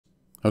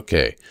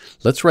Okay,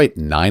 let's write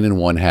 9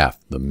 1/2,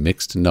 the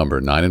mixed number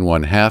 9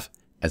 1/2,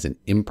 as an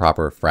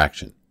improper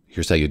fraction.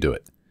 Here's how you do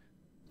it.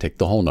 Take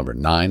the whole number,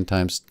 9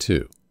 times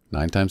 2.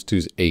 9 times 2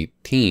 is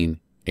 18.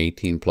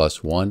 18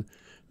 plus 1,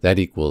 that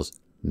equals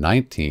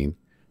 19.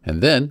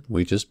 And then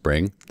we just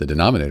bring the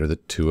denominator, the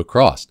 2,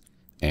 across.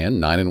 And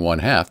 9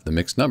 1/2, the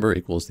mixed number,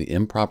 equals the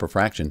improper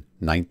fraction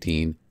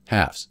 19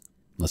 halves.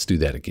 Let's do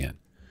that again.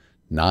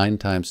 9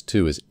 times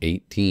 2 is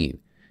 18.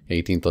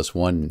 18 plus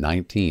 1,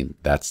 19.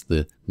 That's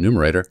the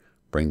numerator.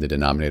 Bring the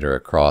denominator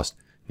across,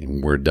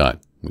 and we're done.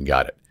 We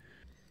got it.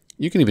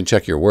 You can even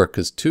check your work,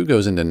 because 2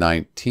 goes into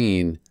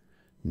 19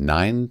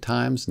 9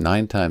 times.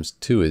 9 times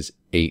 2 is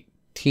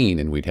 18,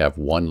 and we'd have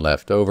 1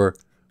 left over.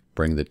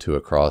 Bring the 2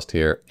 across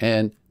here,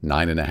 and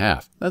 9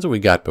 1/2. That's what we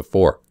got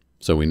before,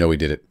 so we know we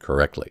did it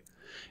correctly.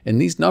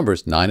 And these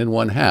numbers, 9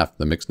 1/2,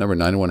 the mixed number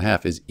 9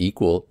 1/2 is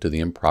equal to the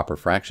improper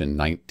fraction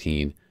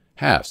 19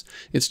 halves.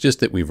 It's just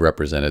that we've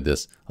represented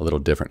this a little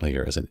differently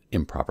here as an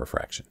improper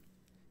fraction.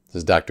 This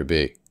is Dr.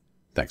 B.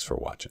 Thanks for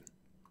watching.